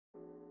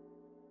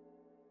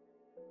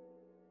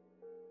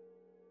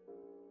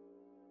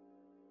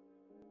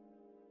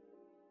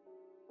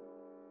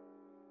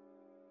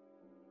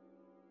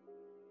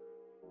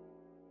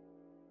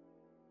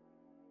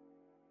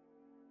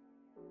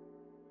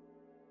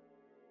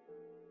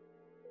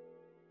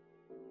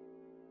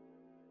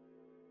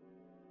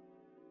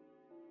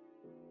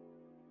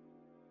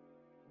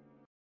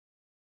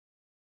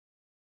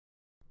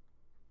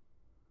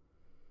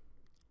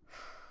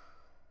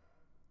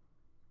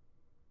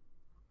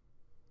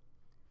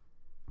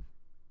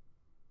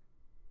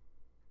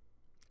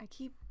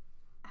keep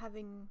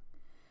having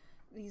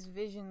these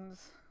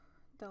visions,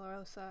 De La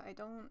Rosa. I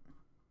don't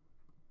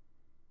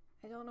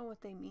know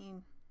what they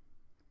mean.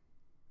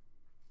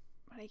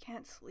 But I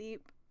can't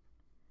sleep.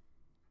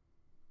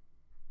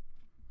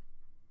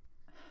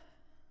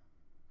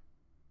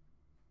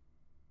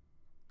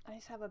 I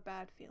just have a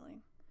bad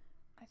feeling.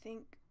 I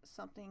think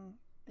something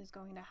is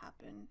going to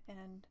happen,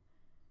 and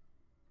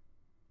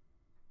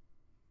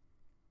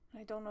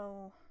I don't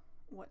know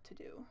what to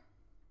do.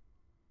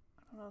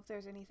 I don't know if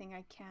there's anything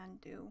I can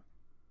do.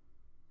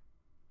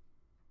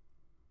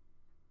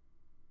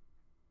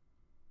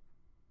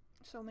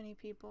 So many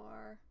people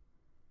are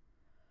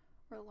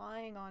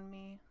relying on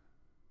me.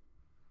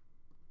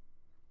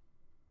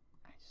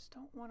 I just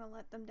don't want to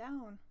let them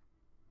down.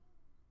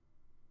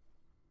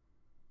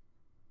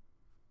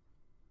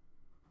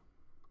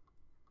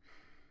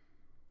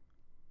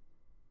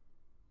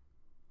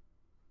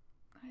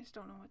 I just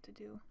don't know what to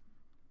do.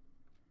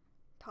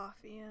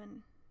 Toffee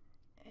and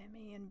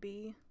Emmy and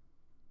B.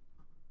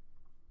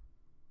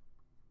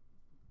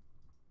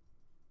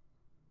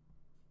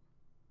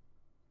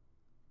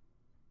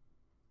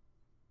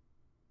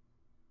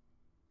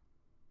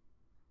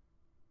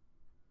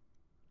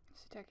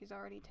 Suteki's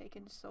already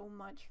taken so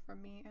much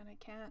from me, and I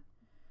can't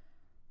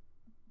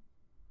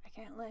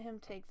let him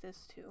take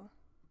this too.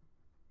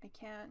 I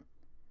can't.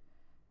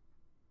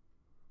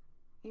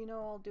 You know,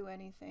 I'll do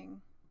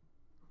anything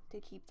to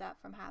keep that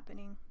from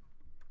happening.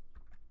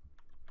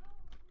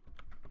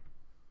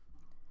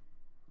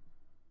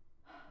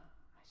 I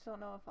just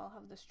don't know if I'll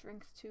have the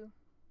strength to.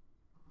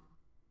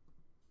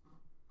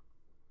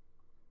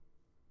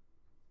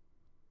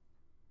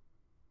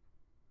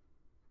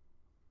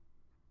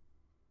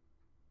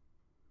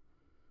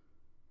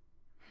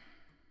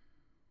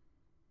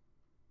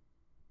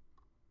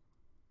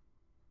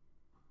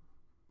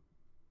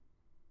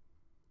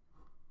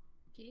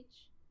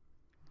 Peach?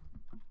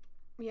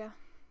 Yeah.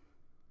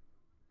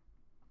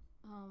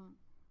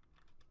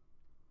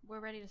 We're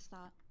ready to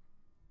start.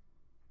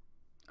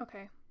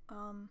 Okay.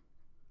 I'm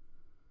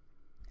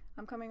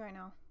coming right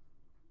now.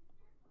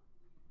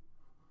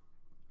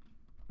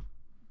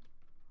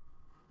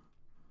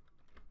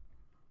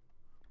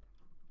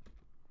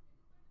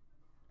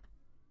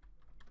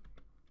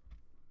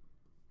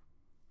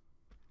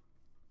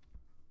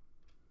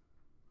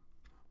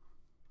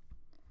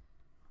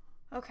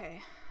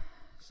 Okay.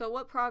 So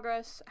what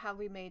progress have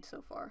we made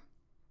so far?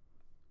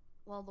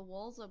 Well, the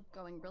walls are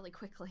going really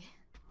quickly.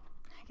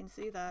 I can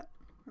see that.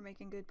 We're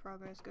making good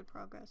progress, good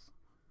progress.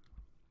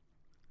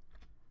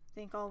 I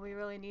think all we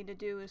really need to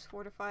do is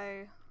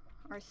fortify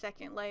our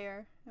second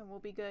layer, and we'll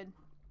be good.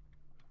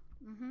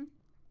 Mm-hmm.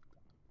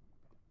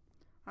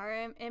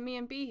 Are Emmy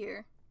and B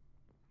here?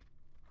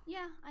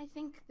 Yeah, I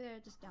think they're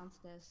just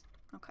downstairs.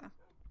 Okay.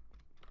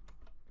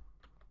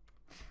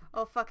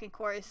 Oh, fucking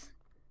course.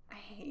 I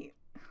hate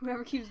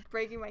whoever keeps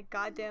breaking my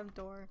goddamn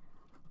door.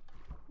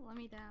 Let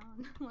me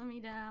down. Let me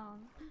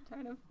down. I'm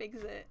trying to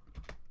fix it.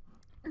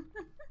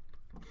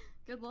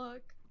 Good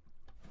luck.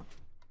 Oh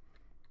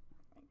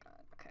my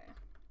god, okay.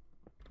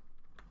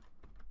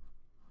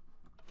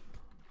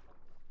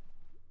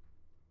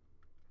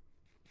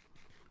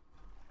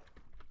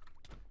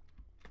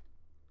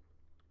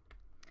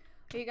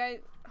 Are you guys,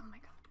 oh my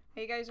god.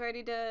 Are you guys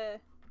ready to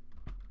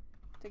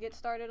get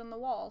started on the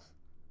walls?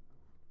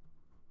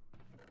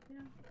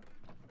 Yeah.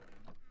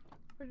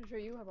 Pretty sure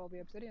you have all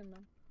the obsidian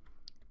then.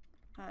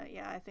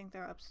 Yeah, I think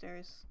they're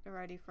upstairs. They're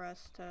ready for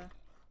us to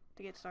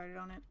get started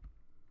on it.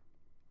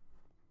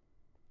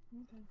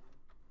 Okay.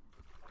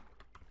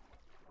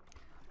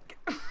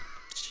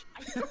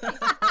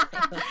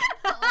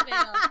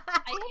 Elevator.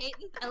 I hate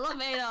this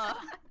elevator.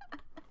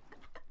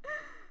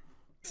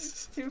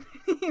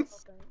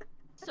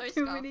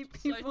 Too many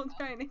people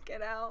trying to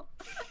get out.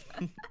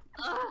 I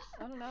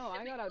don't know,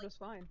 I got out just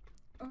fine.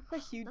 Oh, of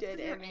course you did,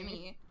 Emmy.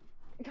 Emmy.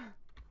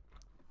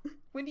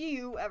 When do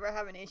you ever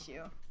have an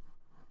issue?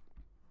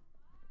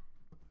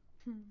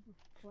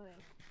 Plenty.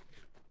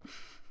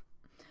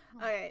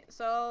 Okay,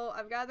 so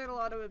I've gathered a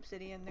lot of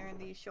obsidian. They're in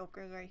these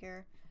shulkers right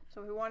here.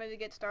 So if we wanted to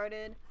get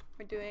started,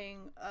 we're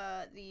doing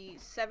the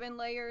 7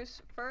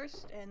 layers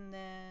first, and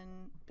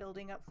then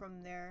building up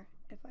from there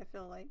if I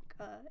feel like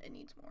it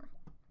needs more.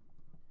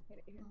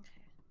 Okay.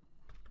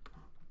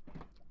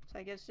 So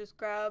I guess just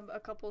grab a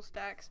couple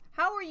stacks.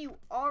 How are you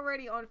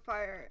already on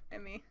fire,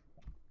 Emmy?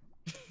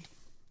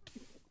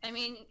 I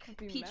mean,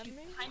 Peach,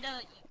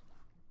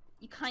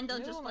 you kinda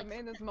just like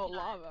made this moat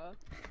lava.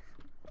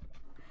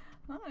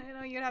 Oh, I didn't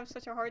know you'd have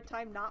such a hard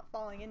time not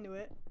falling into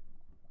it.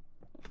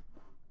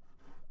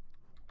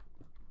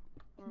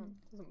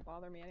 Doesn't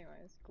bother me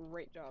anyways.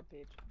 Great job,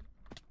 Peach.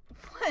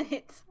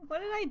 What?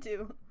 What did I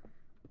do?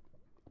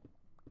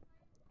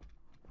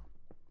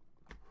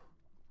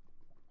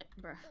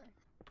 Bruh.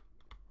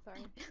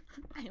 Sorry.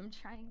 I'm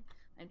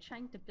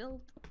trying to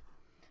build.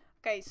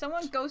 Okay,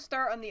 someone go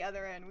start on the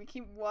other end. We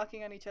keep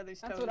walking on each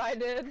other's toes. That's what I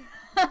did.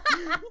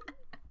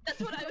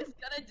 That's what I was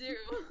gonna do.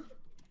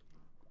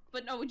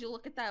 But no, would you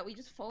look at that? We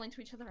just fall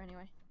into each other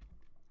anyway.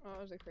 Oh,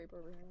 there's a creeper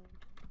over here.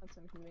 That's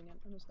inconvenient.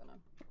 I'm just gonna...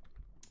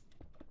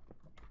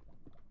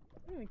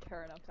 don't even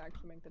care enough to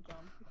actually make the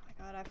jump. Oh my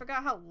god, I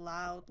forgot how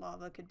loud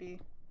lava could be.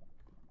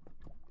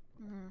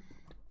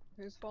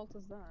 Whose fault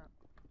is that?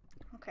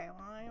 Okay,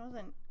 well, I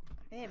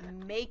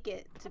didn't make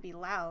it to be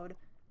loud.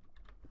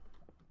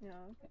 Yeah,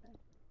 okay.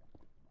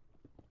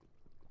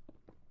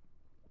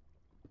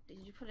 Did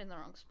you put it in the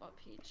wrong spot,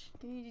 Peach?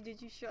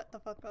 Did you shut the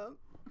fuck up?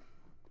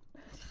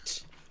 Hey.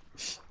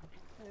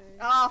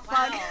 Oh,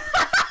 fuck. Wow. What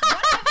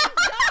have you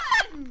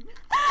done?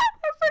 I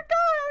forgot, I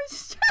was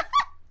just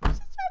trying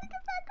to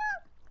get back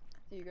up.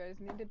 Do you guys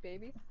need to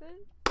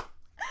babysit?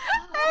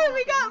 Hey,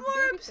 we got I need to more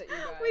babysit you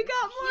guys. we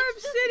got more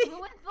Peach just obsidian.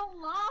 ruined the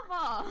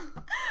lava.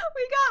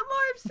 We got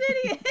more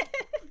obsidian.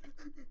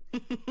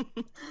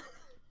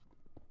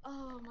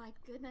 Oh my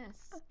goodness.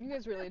 You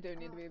guys really do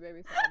need to be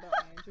babysat, don't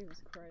you?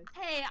 Jesus Christ.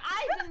 Hey,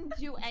 I didn't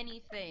do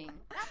anything.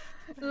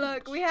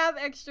 Look, we have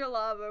extra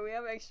lava. We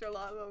have extra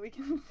lava. We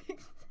can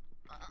fix it.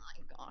 Oh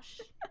my gosh.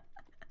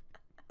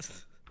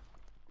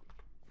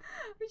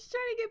 We're just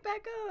trying to get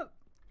back up.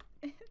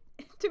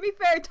 To be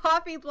fair,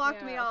 Toffee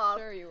blocked me off.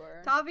 Sure you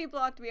were. Toffee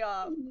blocked me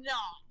off.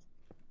 No.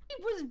 He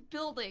was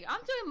building.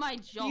 I'm doing my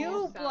job. You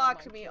sound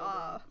blocked like me children.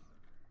 off.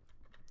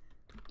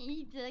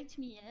 He blocked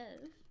me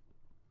off.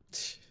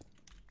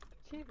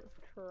 Jesus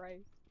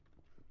Christ.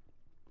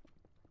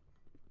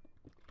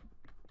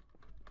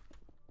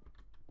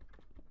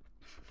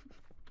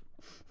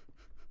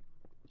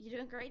 You're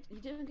doing great.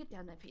 You're doing good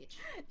down there, Peach.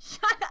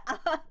 Shut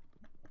up.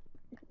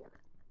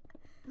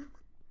 We're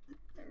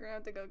gonna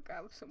have to go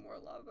grab some more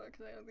lava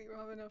because I don't think we'll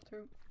have enough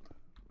to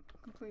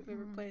completely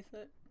replace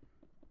it.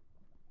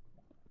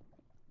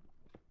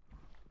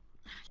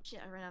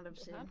 Shit, I ran out of What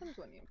obsidian. happens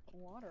when you put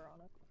water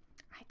on it?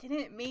 I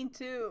didn't mean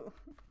to.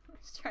 I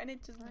was trying to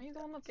just Are you the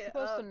one that's get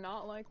supposed up. to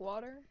not like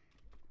water?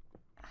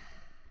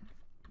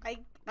 doesn't make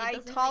you I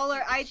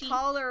itchy.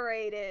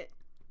 tolerate it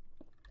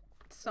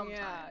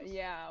sometimes.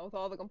 Yeah, with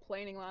all the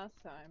complaining last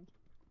time.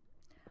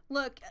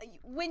 Look,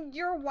 when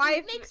your wife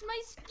It makes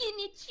my skin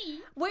itchy.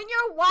 when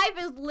your wife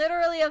is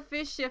literally a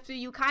fish shifter,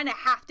 you kind of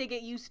have to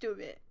get used to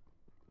it.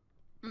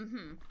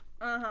 Mm-hmm.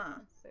 Uh-huh.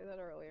 Say that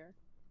earlier.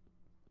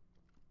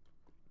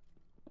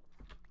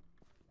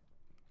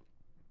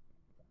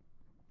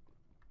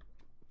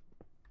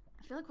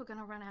 I feel like we're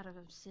gonna run out of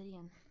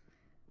obsidian.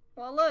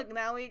 Well, look,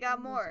 now we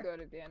got more. Let's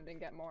go to the end and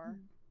get more.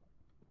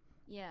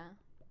 Yeah.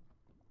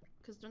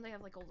 Because don't they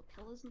have like all the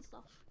pillars and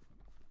stuff?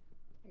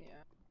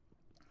 Yeah.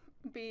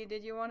 B,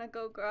 did you want to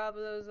go grab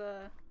those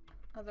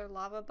other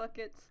lava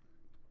buckets?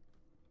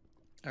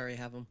 I already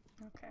have them.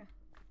 Okay.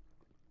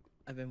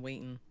 I've been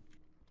waiting.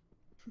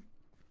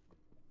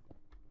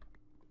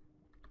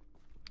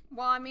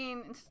 Well, I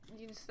mean,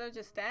 instead of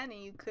just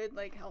standing, you could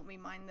like help me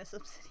mine this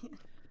obsidian.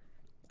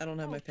 I don't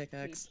have Oh, my Peach,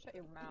 pickaxe. shut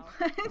your mouth.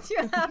 Why did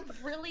you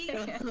have? Really?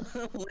 Okay.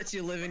 Let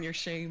you live in your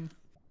shame.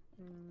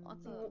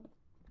 What's up?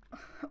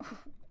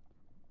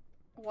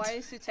 Why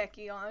is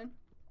Suteki on?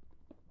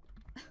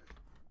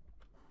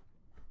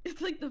 It's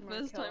like the I'm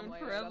gonna first kill time him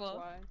later,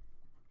 forever.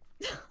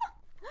 That's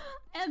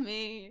why.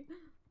 Emmy.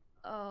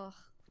 Ugh.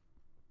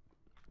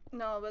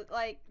 No, but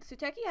like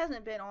Suteki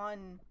hasn't been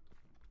on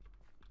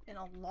in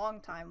a long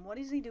time. What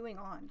is he doing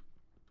on?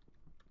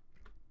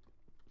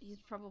 He's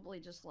probably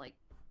just like.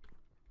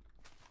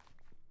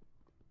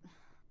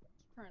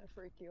 Trying to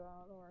freak you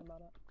out. Don't worry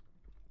about it.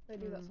 They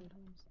do that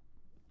sometimes.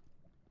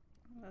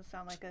 That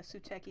sounds like a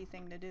Suteki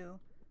thing to do.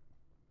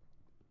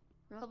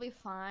 We'll be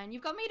fine.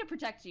 You've got me to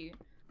protect you.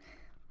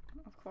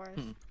 Of course.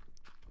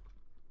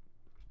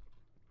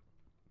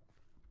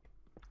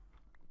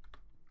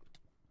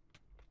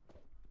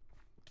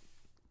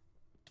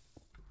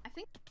 I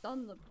think I've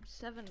done the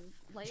 7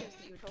 layers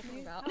that you were talking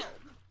Need about. help.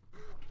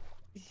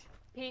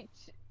 Peach,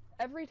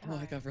 every Oh, I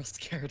time got real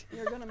scared.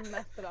 you're gonna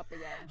mess it up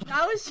again.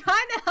 I was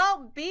trying to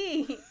help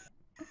B.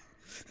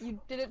 You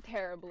did it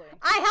terribly.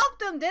 I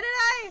helped him, didn't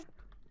I?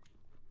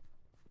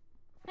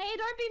 Hey,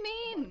 don't be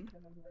mean.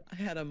 I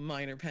had a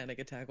minor panic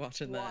attack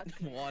watching that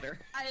water.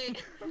 I.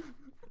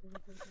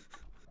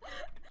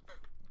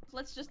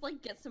 Let's just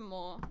like get some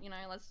more. You know,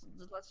 let's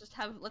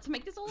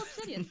make this all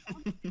obsidian.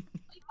 It'll be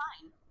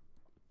fine.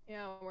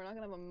 Yeah, we're not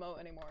gonna have a moat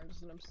anymore,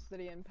 just an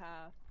obsidian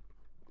path.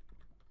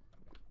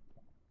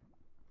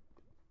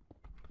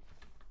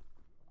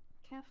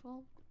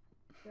 Careful.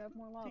 We have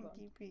more lava.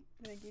 Thank you, Pete.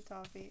 Thank you,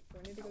 Toffee. So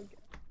we need to go get.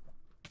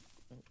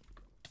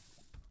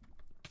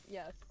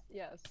 Yes,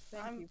 yes.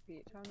 Thank I'm you,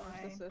 Peach. I'm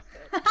fine.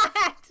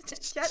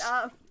 narcissistic. Shut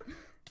up.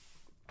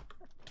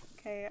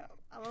 Okay,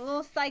 I'm a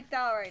little psyched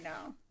out right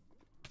now.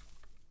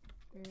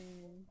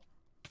 I'm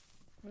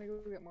gonna go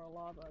get more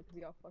lava because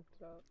y'all fucked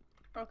it up.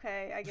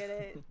 Okay, I get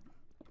it.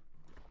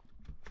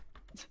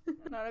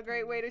 Not a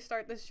great way to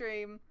start the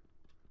stream.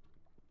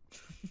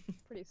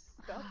 Pretty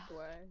stuffed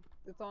way.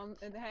 It's on.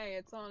 And hey,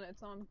 it's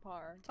on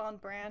par. It's on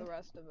brand. The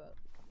rest of it.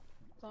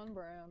 It's on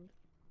brand.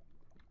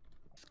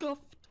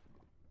 Scuffed.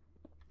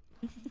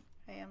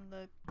 I am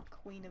the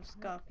queen of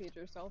scuff. Peach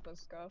yourself is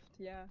scuffed.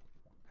 Yeah.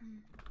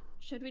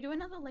 Should we do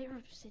another layer of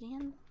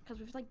obsidian? Because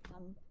we've like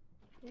done.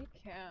 You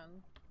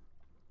can.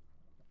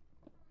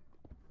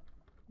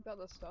 You got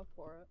the stuff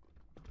for it.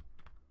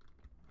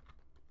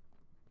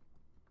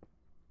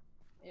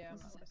 Yeah, I'm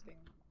This not is- risking.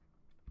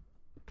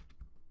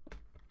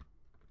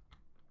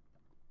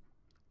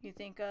 You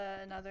think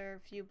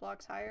another few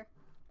blocks higher?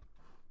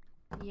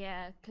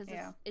 Yeah, because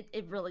Yeah.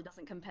 it really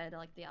doesn't compare to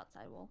like the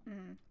outside wall.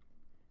 Mm.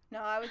 No,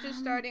 I was just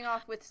starting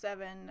off with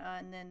 7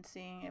 and then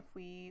seeing if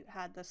we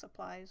had the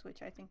supplies,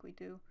 which I think we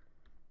do.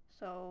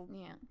 So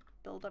Yeah.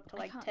 build up to I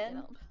like can't 10.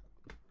 Get up.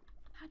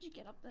 How'd you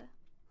get up there?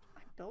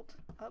 I built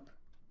up.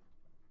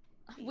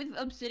 With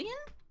obsidian?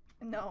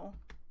 No.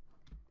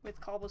 With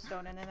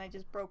cobblestone, and then I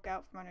just broke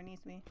out from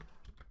underneath me.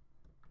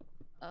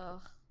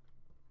 Ugh.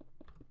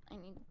 I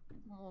need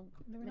more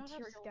Do we not have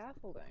materials.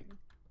 scaffolding?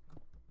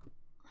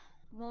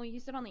 Well, you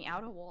said on the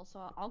outer wall,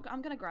 so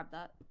I'm gonna grab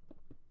that.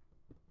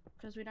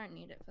 Because we don't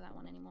need it for that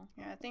one anymore.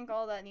 Yeah, I think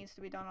all that needs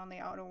to be done on the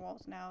outer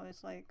walls now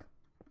is like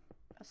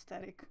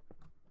aesthetic.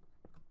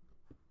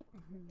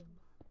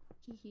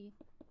 Hehe.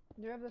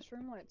 Do you have the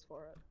shroom lights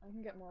for it? I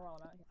can get more while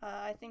I'm out here.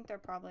 I think they're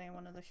probably in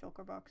one of the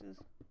shulker boxes.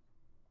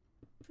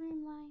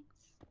 Dream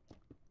lights.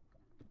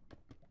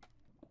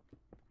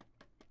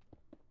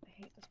 I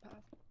hate this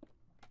path.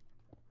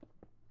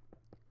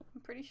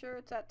 I'm pretty sure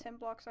it's at 10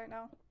 blocks right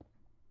now.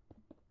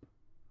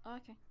 Oh,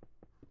 okay.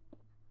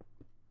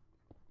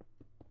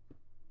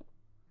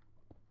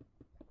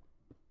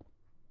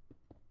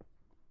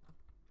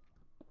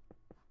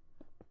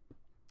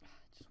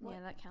 Just what,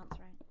 Yeah, that counts,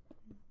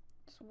 right?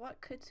 just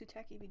what could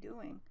Suteki be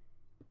doing?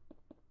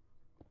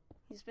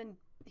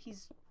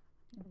 He's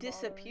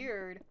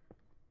disappeared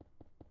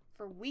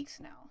for weeks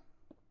now.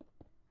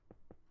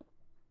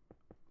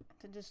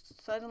 To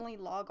just suddenly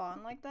log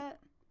on like that?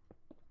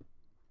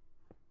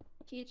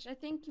 Teach, I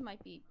think you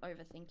might be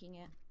overthinking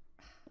it.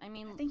 I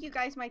mean, I think you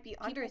guys might be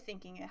People-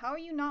 underthinking it. How are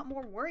you not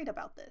more worried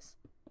about this?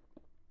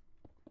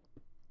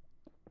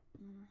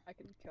 I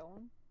can kill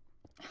him.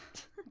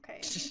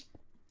 Okay.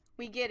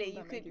 We get it. Does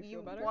that make you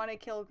feel better? want to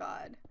kill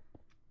God.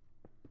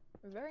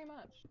 Very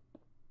much.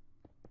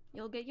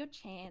 you'll get your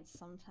chance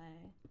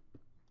sometime.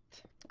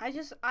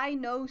 I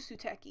know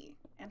Suteki,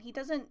 and he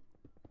doesn't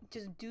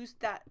just do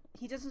that.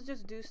 He doesn't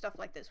just do stuff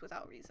like this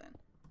without reason.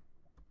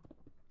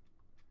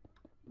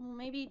 Well,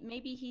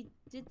 maybe he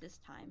did this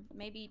time.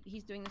 Maybe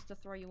he's doing this to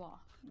throw you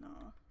off. No,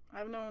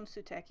 I've known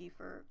Suteki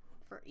for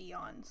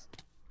eons.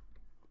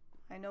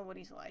 I know what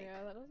he's like.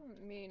 Yeah, that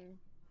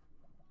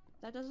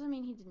doesn't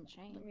mean he didn't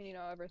change. you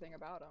know everything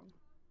about him.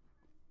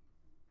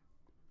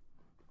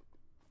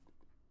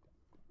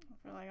 I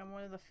feel like I'm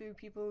one of the few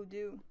people who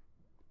do.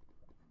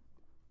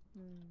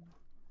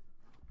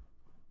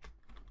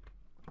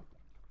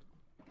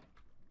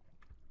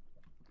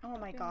 Oh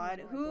my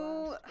god,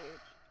 who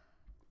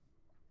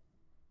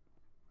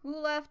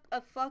left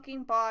a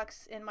fucking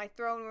box in my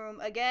throne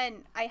room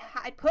again?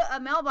 I put a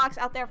mailbox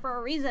out there for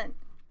a reason.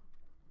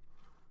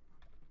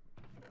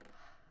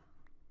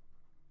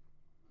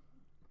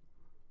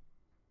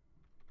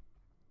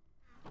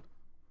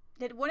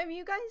 Did one of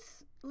you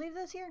guys leave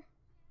this here?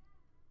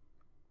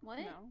 What?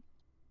 No.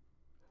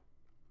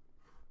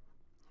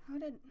 How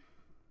did...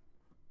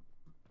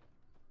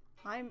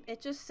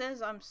 It just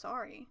says I'm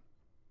sorry.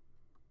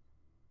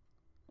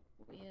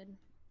 Weird.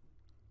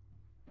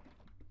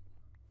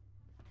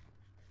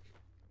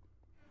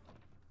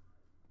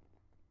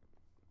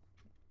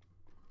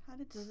 How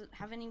did... Does it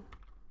have any...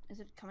 Is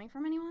it coming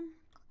from anyone?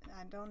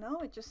 I don't know.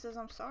 It just says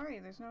I'm sorry.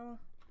 There's no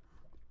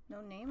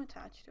name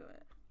attached to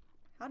it.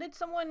 How did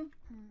someone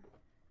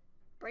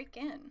break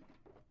in?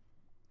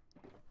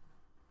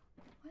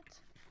 What?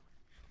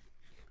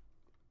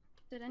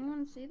 Did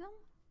anyone see them?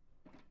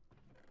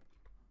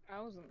 I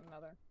was in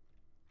another.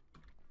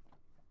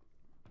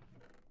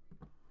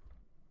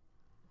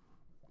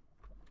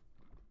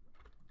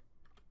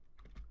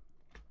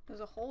 There's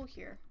a hole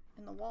here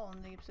in the wall,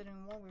 in the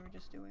obsidian wall we were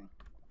just doing.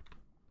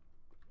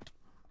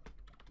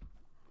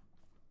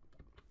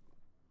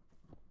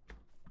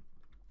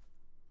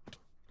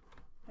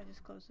 I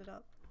just closed it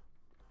up.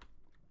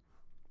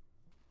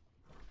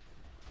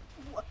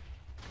 What?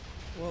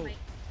 Whoa. Right.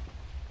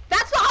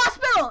 That's the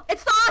hospital!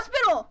 It's the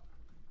hospital!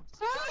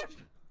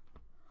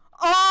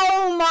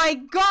 Oh my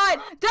god!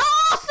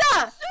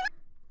 Delsa!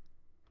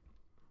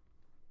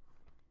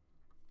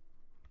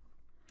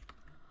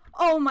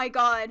 Oh my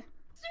god.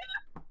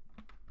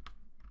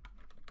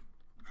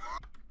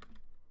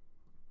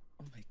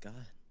 Oh my god.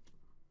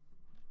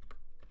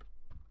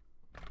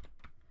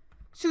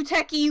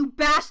 Suteki, you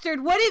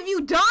bastard! What have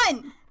you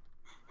done?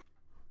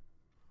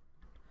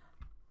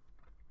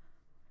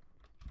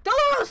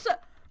 Dolorosa!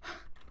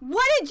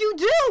 What did you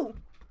do?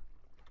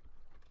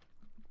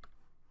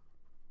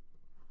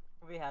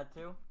 We had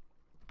to.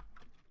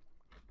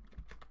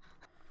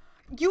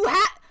 You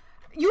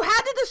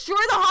had to destroy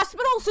the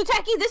hospital?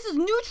 Suteki, this is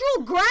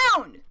neutral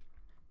ground!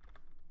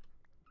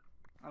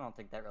 I don't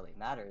think that really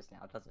matters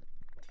now, does it?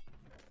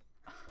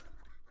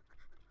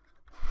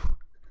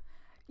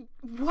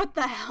 What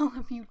the hell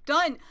have you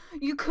done?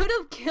 You could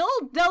have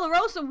killed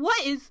Dolorosa.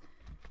 What is...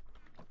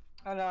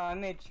 Oh no, I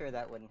made sure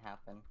that wouldn't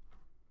happen.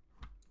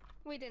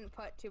 We didn't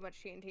put too much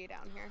TNT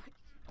down here.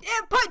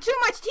 It put too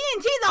much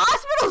TNT. The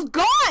hospital's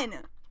gone.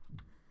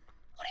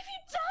 What have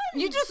you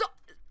done? You just...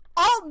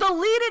 Alt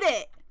deleted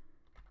it.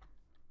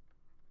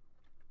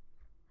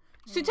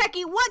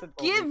 Suteki, what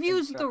gives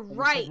you the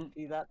right? Shouldn't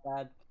be that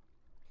bad.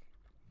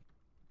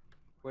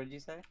 What did you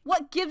say?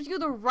 What gives you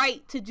the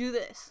right to do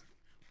this?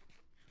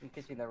 It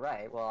gives me the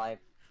right. Well, I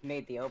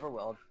made the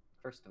overworld,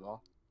 first of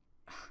all.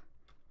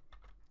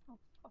 Oh,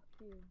 fuck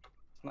you.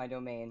 It's my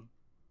domain.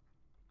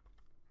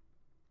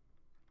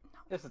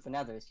 Just as the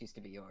Nethers used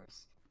to be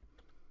yours.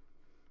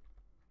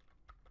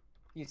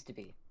 Used to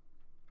be.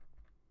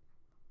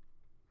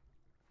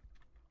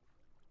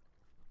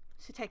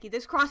 Suteki,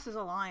 this crosses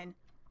a line.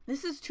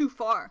 This is too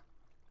far.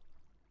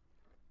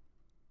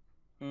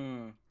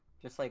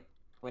 Just like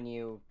when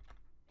you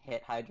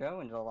hit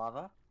Hydro into the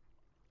lava?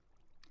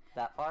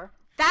 That far?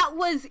 That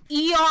was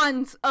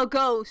eons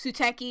ago,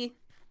 Suteki.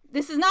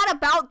 This is not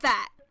about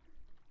that.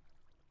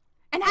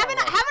 And haven't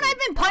I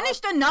been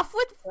punished enough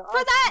for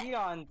that?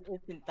 Eons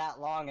isn't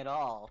that long at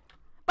all.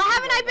 But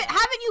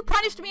haven't you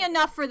punished me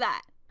enough for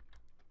that?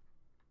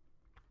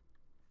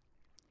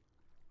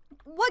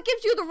 What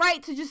gives you the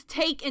right to just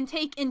take and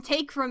take and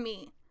take from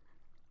me?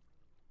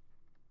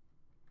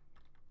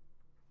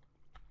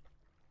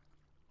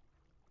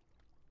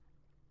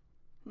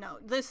 No,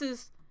 this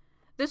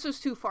was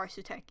too far,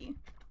 Suteki.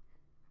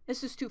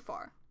 This is too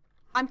far.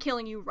 I'm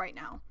killing you right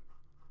now.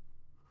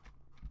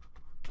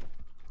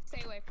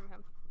 Stay away from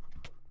him.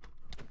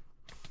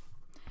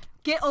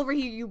 Get over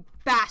here, you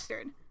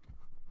bastard.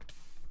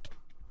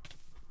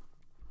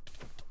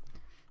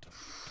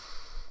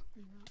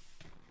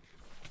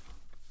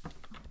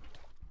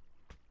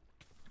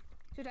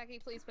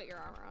 Suteki, please put your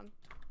armor on.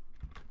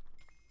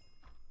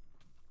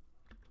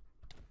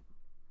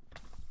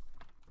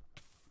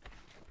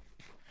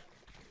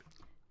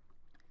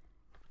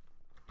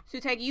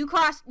 Suteki,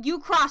 you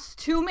crossed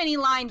too many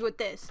lines with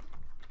this.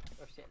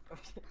 Oh shit, oh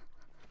shit.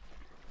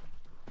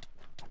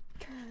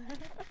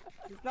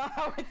 It's not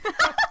how it's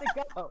supposed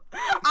to go.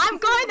 I'm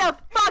going to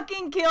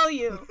fucking kill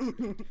you.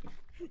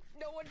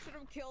 No one should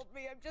have killed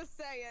me, I'm just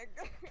saying.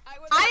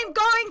 I'm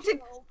going to...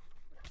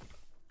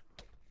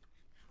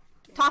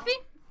 Toffee?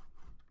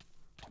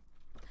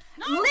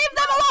 No! Leave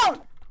them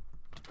alone!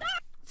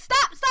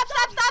 Stop! Stop!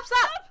 Stop! Stop! Stop!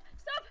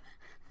 Stop!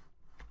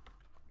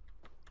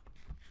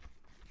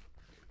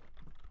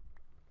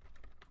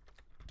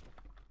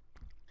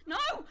 No!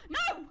 No!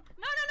 No!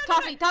 No! No!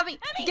 Toffee! Toffee!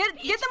 Emmy, Get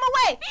them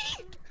away!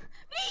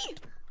 Me!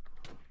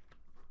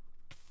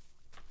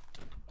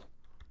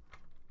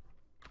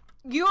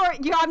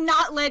 I'm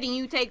not letting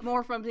you take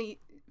more from me,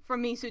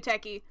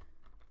 Suteki.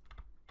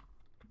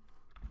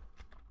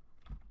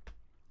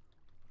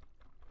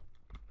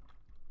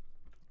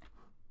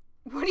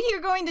 What are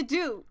you going to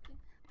do?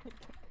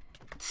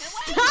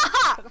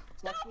 Stop!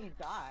 Fucking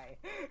die.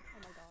 Oh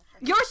my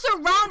gosh. You're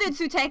surrounded,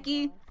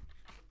 Suteki.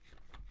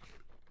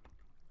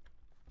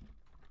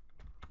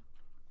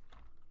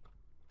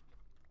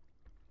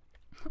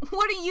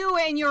 What are you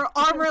and your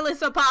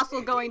armorless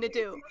apostle going to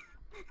do?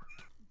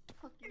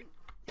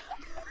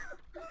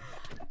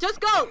 Just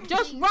go!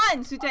 Just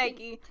run,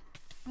 Suteki!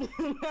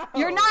 No.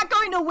 You're not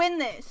going to win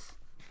this!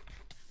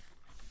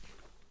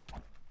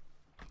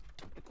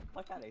 Get the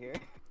fuck out of here.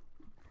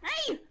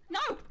 Hey!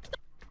 No!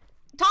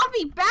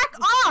 Toffee, back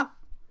off!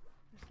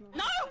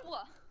 No!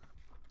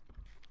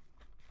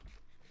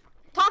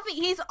 Toffee,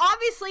 he's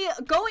obviously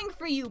going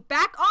for you.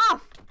 Back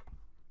off!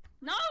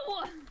 No!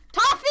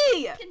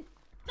 Toffee!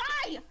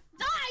 Die!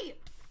 Die!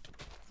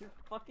 Your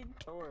fucking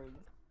thorns.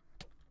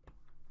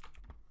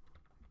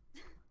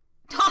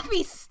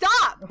 Toffee,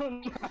 stop! Oh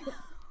no.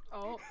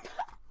 Oh.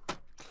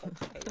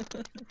 Okay.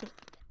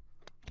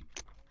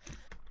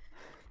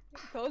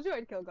 Told you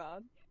I'd kill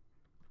God.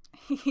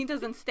 He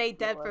doesn't stay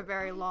dead for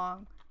very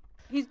long.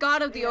 He's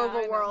god of the Yeah, I know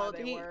how overworld.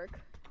 they work.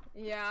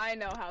 Yeah, I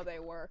know how they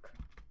work.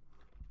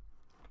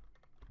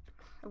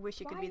 I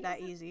wish it could Why be that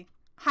is it- easy.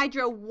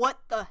 Hydra, what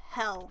the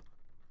hell?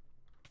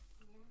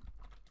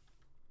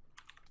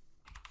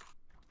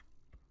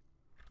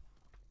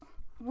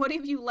 What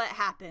have you let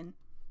happen?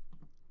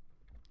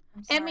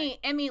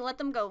 Emmy, let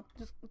them go.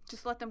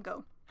 Just let them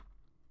go.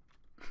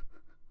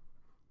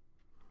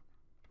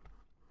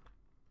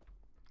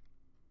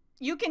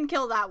 You can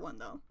kill that one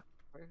though.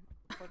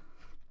 What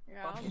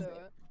Yeah, I'll fuck do is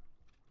it.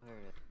 There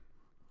it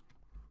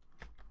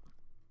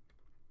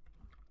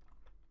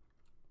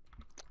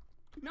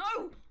is.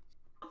 No!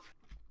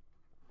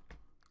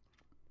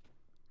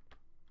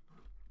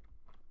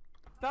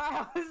 Not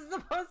how this is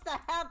supposed to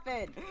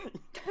happen! You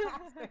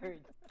bastard!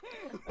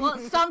 Well,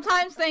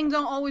 sometimes things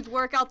don't always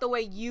work out the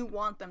way you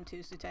want them to,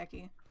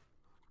 Suteki.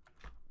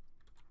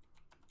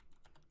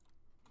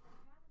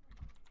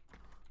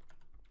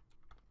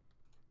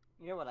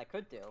 You know what I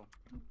could do?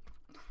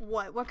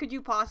 What? What could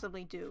you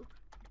possibly do?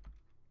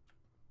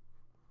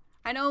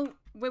 I know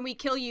when we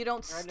kill you, you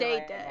don't Surrender stay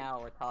right dead. now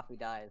or Toffee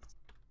dies.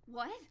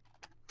 What?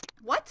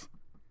 What?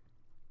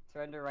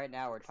 Surrender right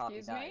now or Toffee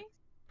Excuse dies.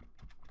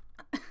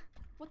 me?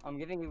 I'm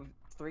giving you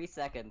 3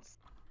 seconds.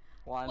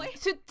 1. Wait.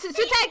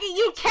 Suteki,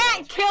 you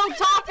can't kill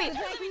Toffee!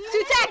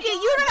 Suteki,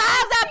 you do not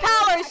have that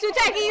power!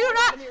 Suteki, you do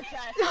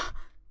not...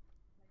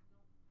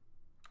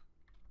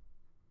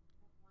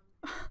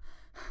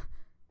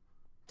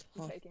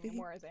 taking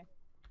him. Where is he?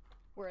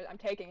 Where? I'm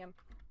taking him.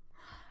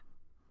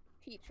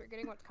 Peach, you're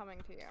getting what's coming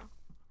to you.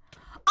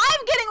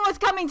 I'm getting what's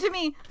coming to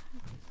me!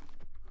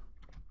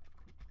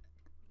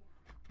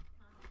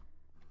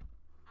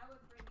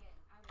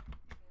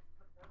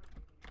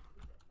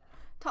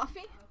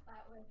 Toffee?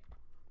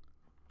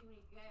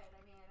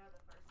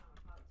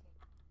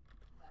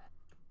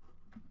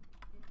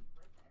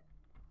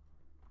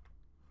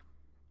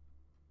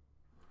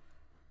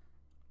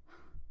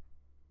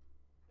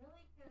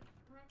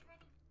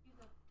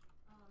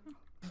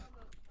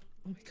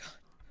 Oh my god.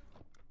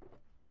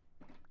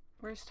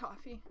 Where's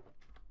Toffee?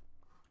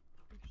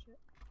 Oh, shit.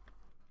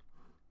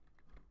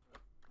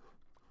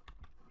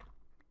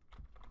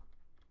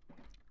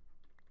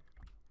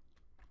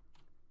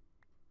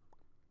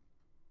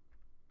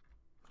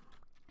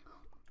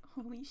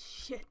 Holy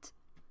shit.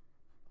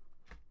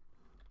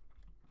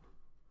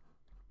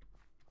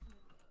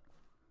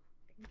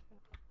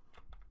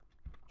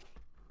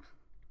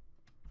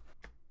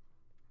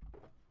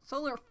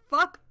 Solar,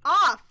 fuck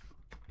off!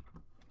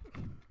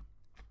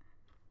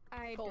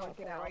 I Solar, don't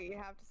get care out. what you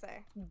have to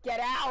say. Get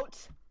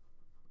out!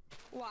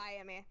 Why,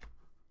 Emmy?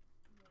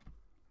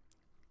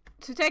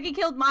 Suteki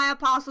killed my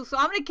apostle, so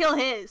I'm gonna kill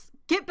his.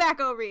 Get back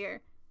over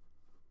here.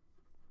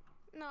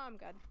 No, I'm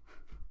good.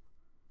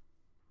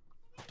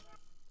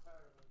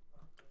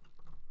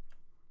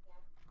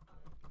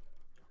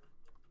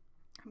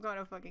 I'm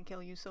gonna fucking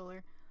kill you,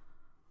 Solar.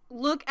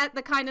 Look at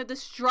the kind of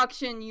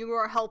destruction you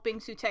are helping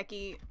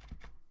Suteki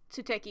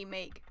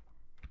make.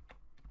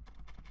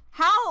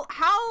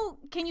 How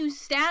can you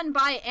stand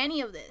by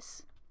any of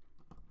this?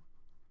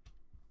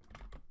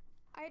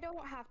 I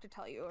don't have to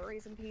tell you a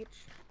reason, Peach.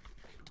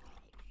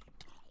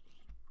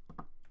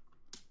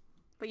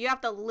 But you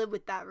have to live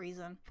with that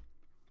reason.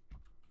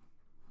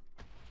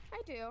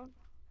 I do.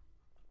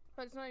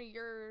 But it's none of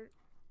your...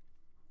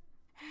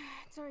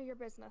 It's none of your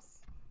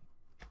business.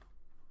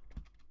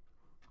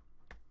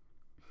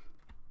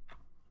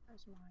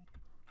 Where's mine?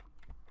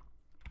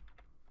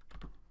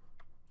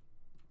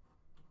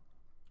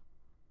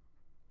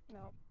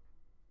 No.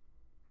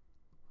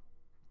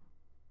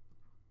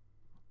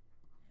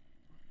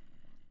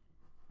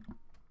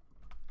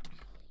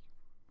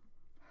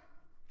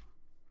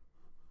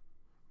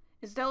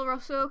 Is Del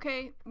Rosa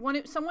okay?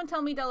 Someone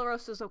tell me Del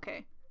Rosa's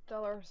okay.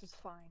 Dolores is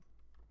fine.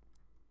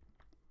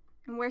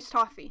 And where's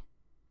Toffee?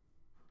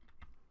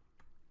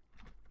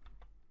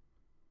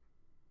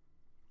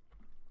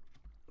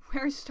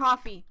 Where's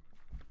Toffee?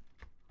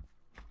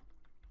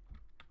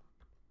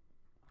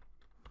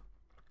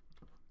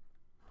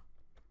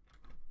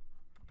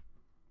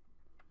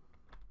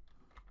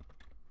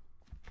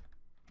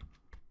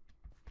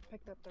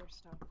 Picked up their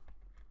stuff.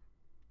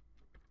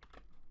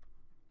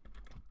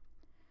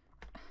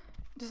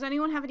 Does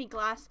anyone have any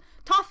glass?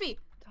 Toffee!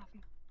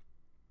 Toffee.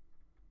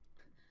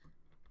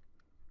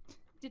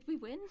 Did we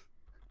win?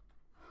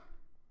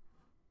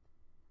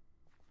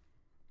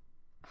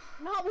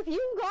 Not with you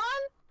gone?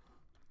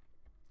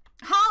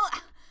 How?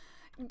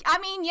 I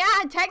mean,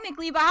 yeah,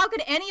 technically, but how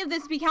could any of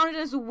this be counted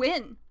as a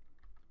win?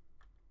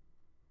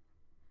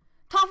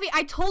 Toffee,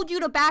 I told you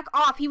to back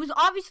off. He was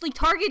obviously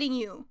targeting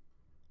you.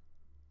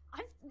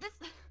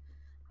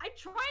 I'm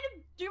trying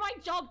to do my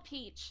job,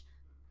 Peach.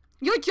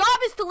 Your job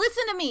is to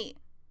listen to me.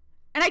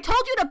 And I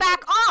told you to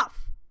back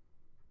off.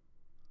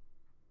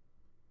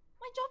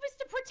 My job is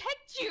to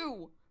protect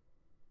you.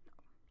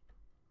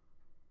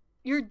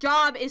 Your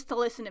job is to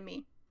listen to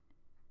me.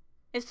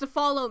 It's to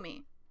follow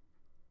me.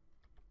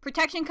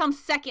 Protection comes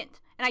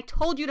second. And I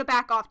told you to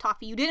back off,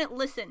 Toffee. You didn't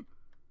listen.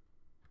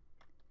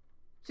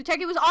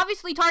 Suteki was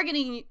obviously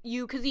targeting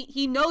you because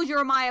he knows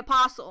you're my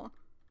apostle.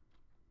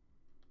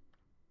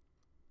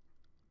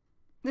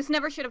 This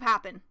never should have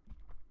happened.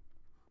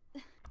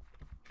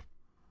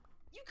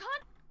 You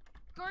can't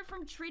go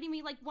from treating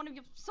me like one of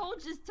your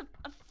soldiers to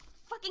a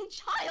fucking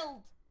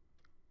child.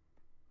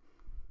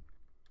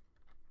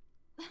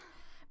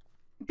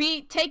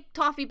 B, take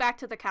Toffee back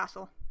to the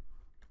castle.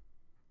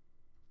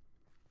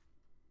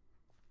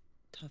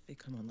 Toffee,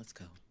 come on, let's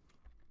go.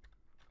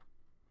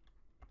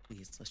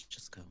 Please, let's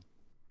just go.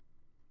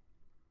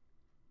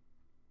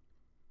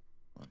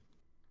 Come on.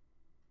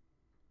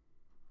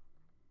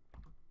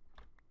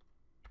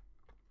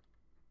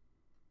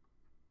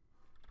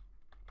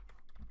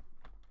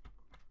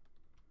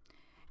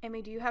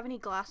 Amy, do you have any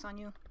glass on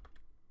you?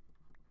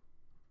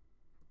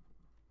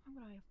 How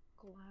would I have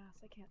glass?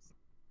 I can't see.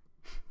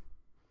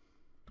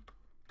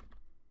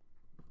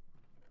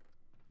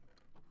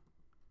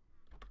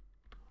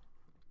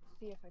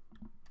 See if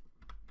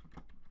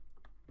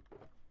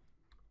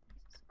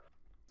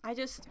I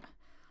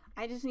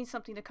just need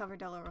something to cover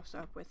Della Rosa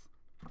up with.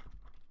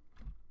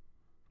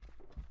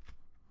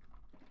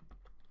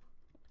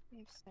 I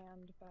have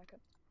sand back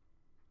up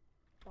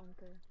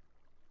bunker.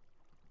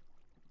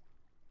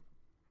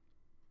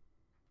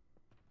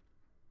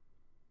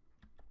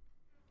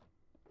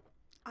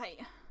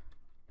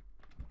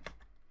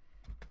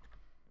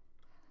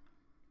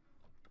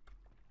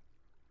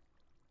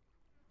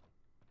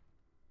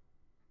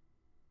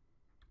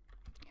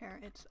 Here,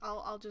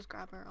 I'll just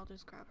grab her.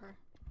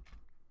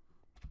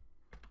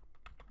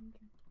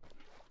 Okay.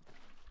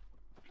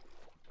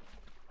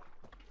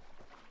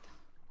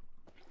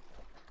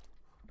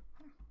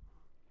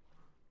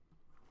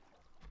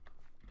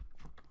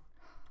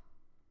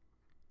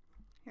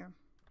 Here.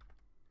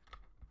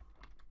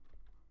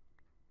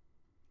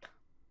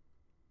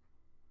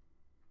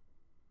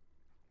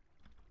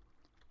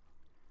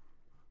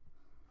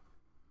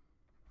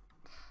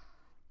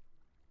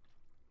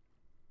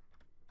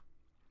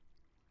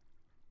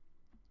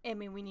 I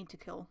mean, we need to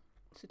kill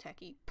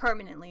Suteki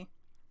permanently.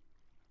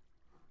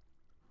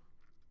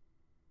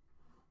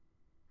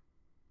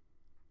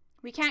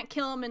 We can't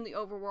kill him in the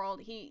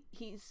overworld.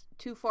 He's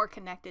too far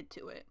connected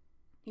to it.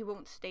 He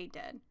won't stay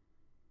dead.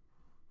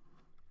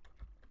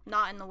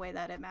 Not in the way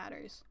that it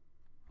matters.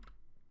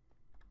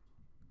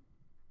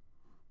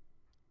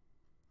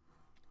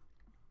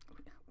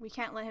 We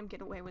can't let him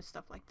get away with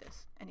stuff like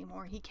this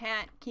anymore. He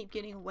can't keep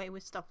getting away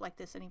with stuff like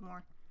this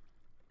anymore.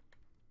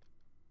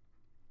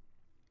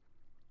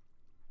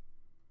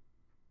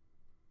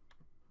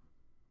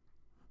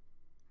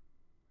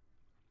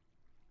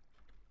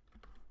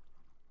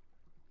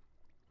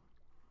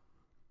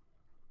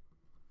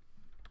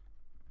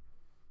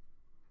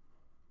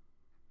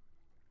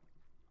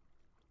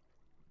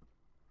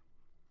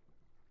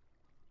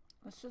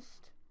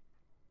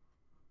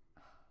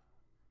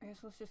 I guess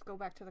let's just go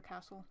back to the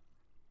castle.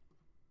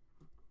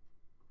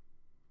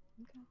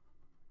 Okay.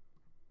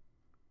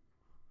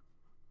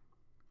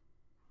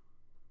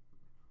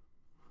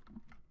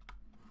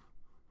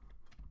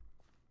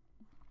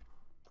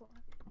 Cool. Oh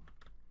my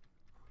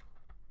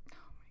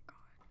god.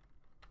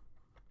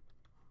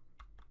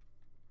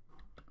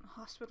 The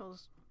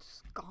hospital's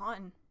just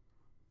gone.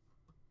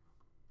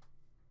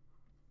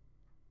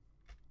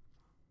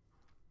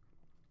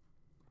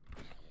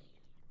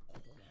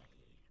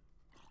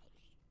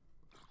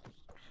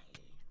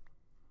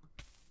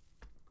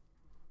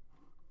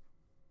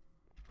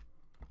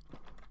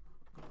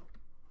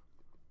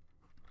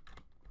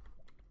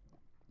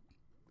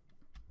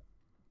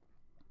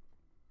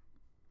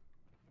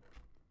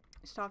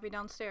 Is Toffee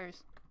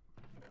downstairs?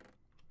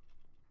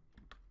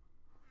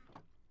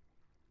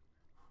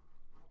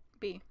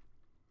 B.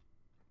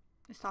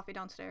 Is Toffee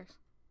downstairs?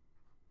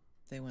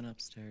 They went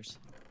upstairs.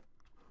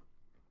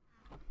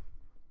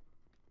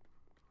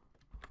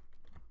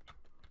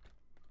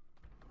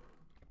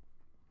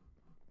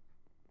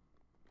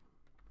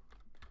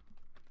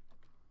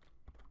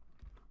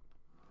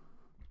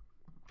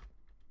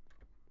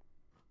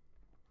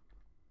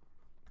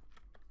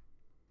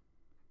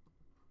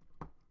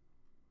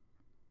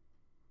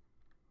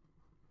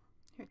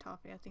 Here,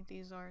 Toffee, I think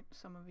these are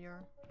some of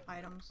your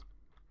items.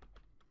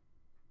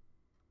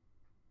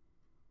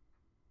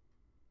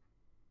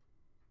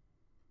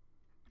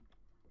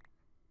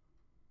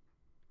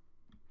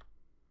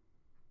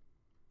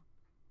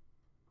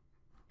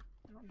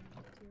 I don't know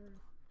what's your...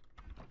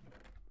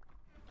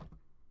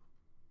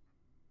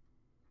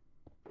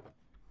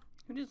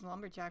 Who does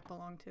Lumberjack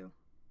belong to?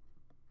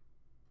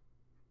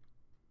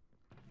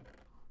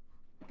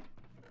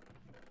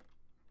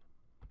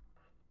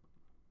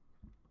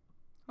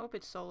 Hope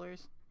it's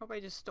Solar's. Hope I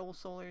just stole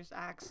Solar's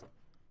axe.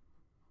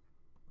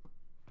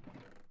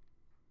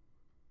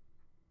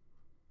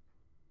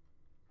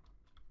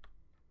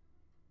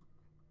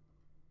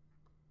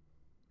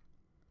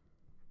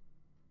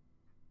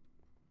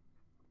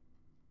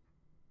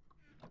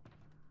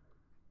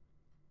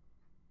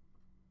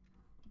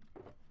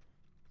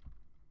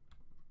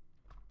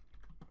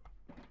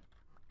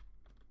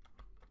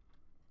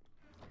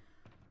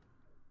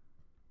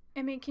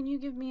 I mean, can you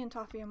give me and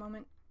Toffee a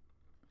moment?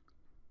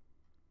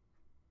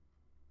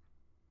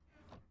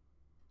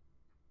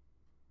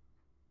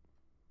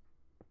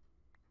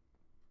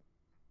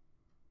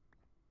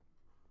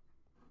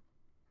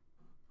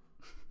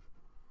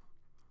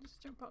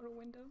 Just jump out a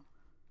window.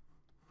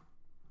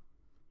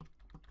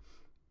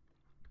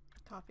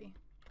 Toffee.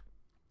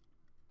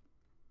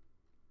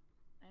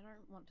 I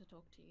don't want to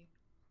talk to you.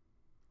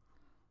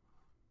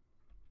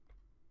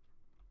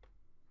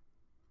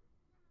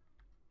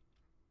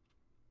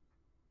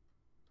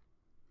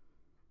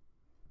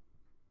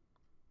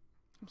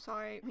 I'm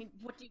sorry. I mean,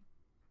 what do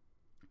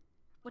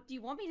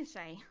you want me to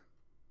say?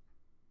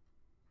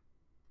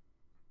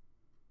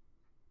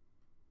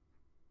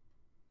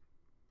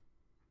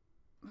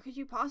 What could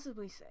you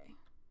possibly say?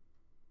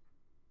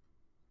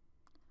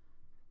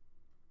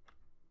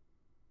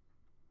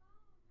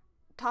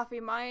 Toffee,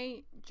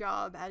 my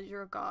job as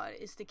your god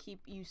is to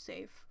keep you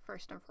safe,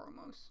 first and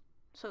foremost.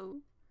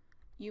 So,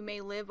 you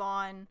may live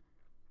on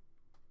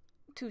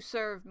to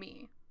serve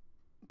me.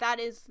 That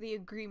is the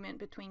agreement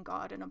between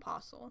God and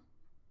Apostle.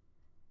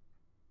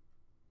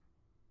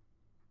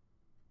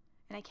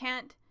 And I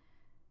can't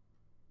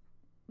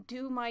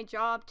do my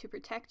job to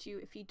protect you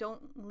if you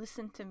don't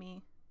listen to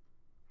me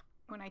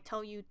when I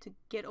tell you to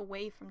get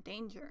away from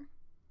danger.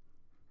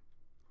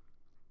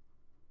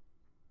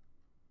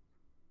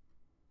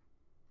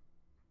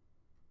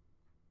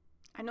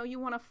 I know you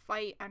want to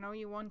fight, I know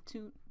you want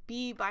to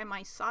be by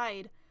my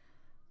side,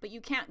 but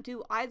you can't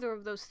do either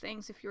of those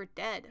things if you're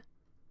dead.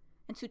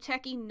 And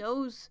Suteki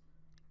knows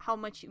how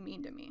much you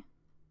mean to me.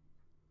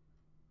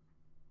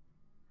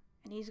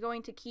 And he's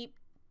going to keep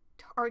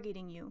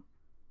targeting you.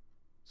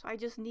 So I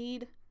just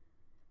need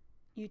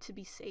you to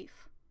be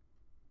safe.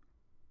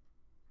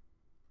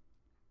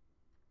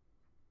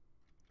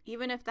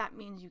 Even if that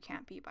means you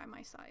can't be by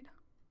my side.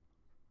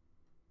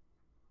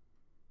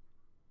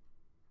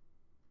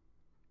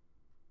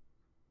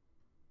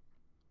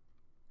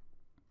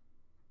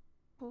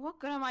 Well, what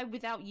good am I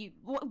without you?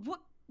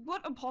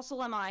 What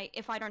apostle am I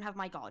if I don't have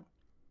my god?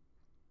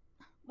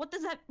 What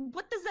does that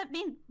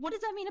mean? What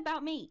does that mean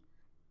about me?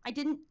 I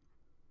didn't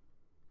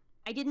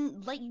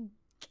let you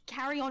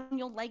carry on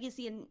your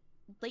legacy and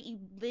let you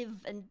live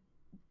and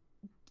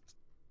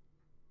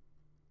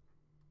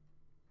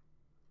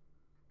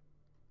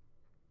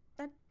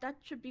that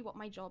should be what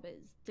my job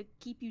is, to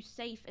keep you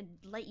safe and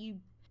let you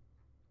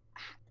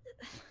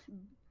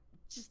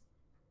just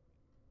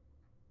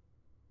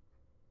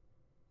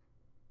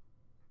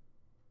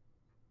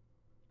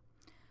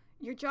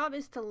Your job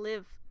is to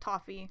live,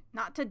 Toffee,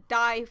 not to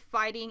die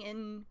fighting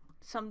in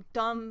some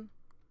dumb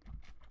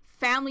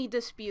family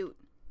dispute.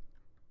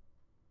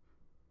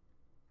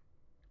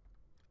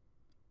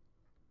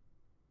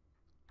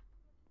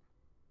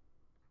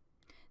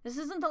 This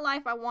isn't the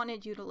life I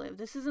wanted you to live.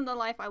 This isn't the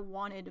life I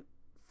wanted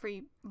for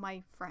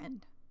my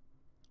friend.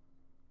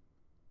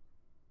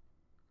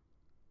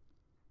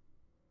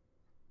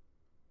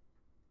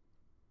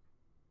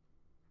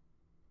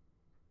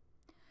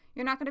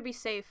 You're not going to be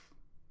safe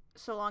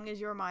so long as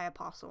you're my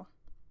apostle.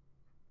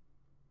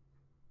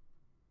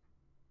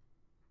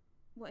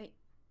 wait.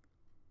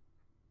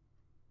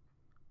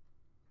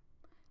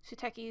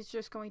 Suteki is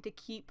just going to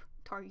keep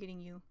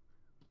targeting you.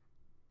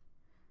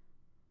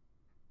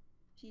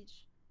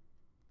 Peach.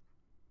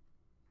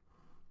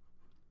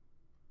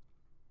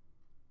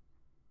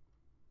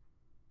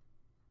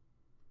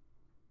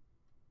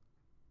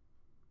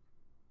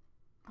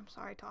 I'm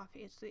sorry,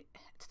 Toffee.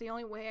 It's the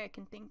only way I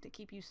can think to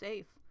keep you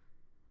safe.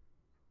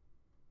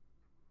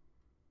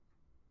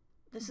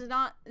 This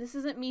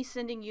isn't me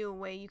sending you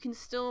away. You can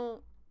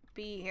still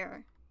be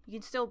here. You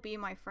can still be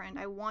my friend.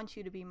 I want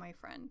you to be my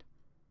friend.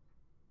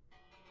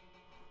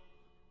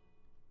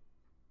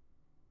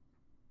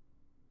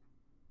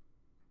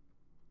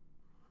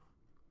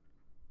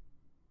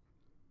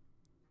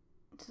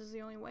 This is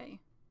the only way.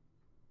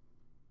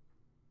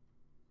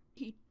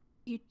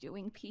 You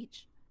doing,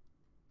 Peach?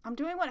 I'm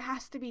doing what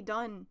has to be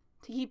done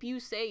to keep you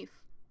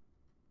safe.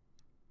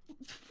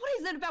 What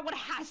is it about what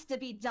has to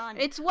be done?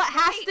 It's what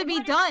has to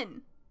be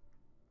done.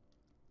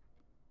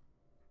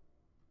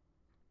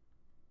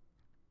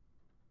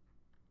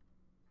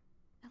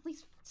 At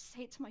least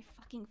say it to my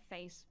fucking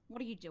face. What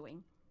are you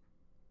doing?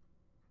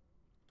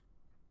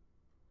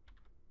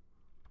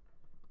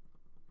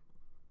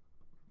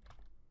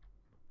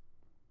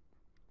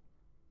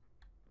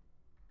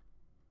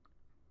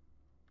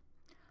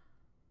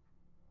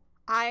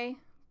 I,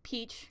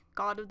 Peach,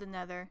 God of the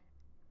Nether,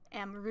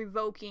 am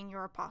revoking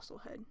your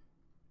apostlehood,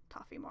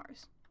 Toffee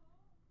Mars.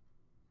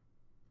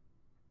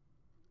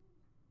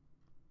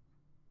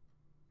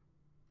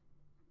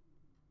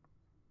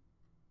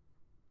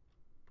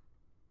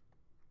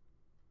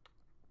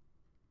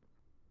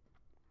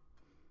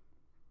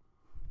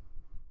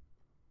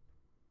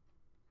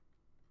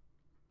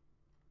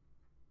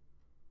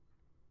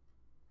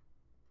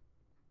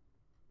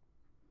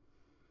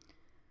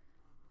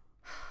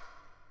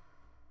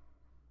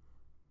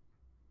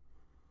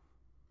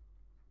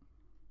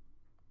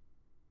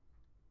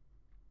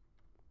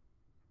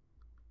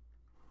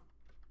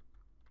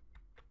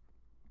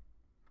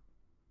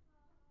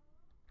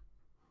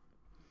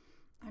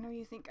 I know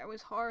you think I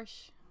was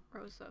harsh,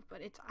 Rosa,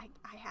 but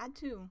I had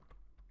to.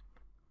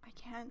 I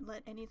can't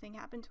let anything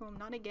happen to him.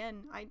 Not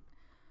again. I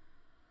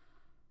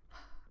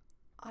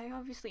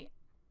obviously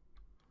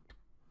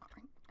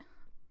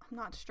I'm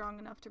not strong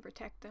enough to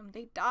protect them.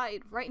 They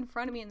died right in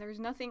front of me and there's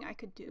nothing I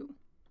could do.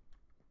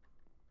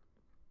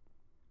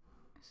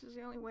 This is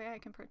the only way I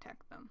can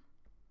protect them.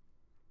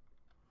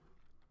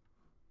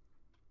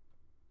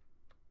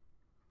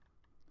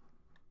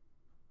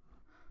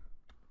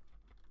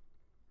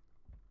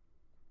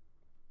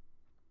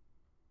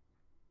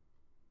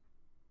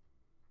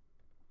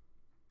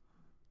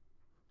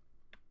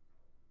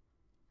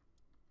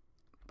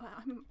 But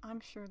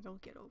I'm sure they'll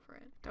get over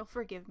it. They'll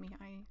forgive me.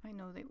 I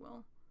know they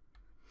will.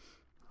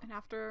 And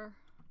after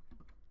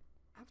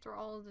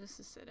all of this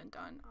is said and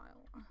done,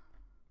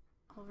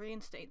 I'll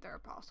reinstate their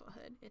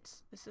apostlehood.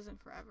 This isn't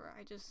forever.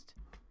 I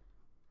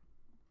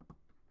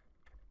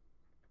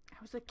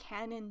was a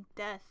canon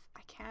death.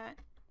 I can't.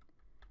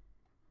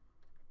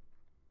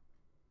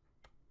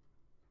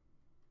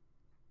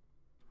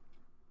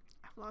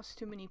 I've lost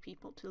too many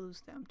people to lose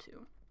them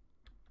too.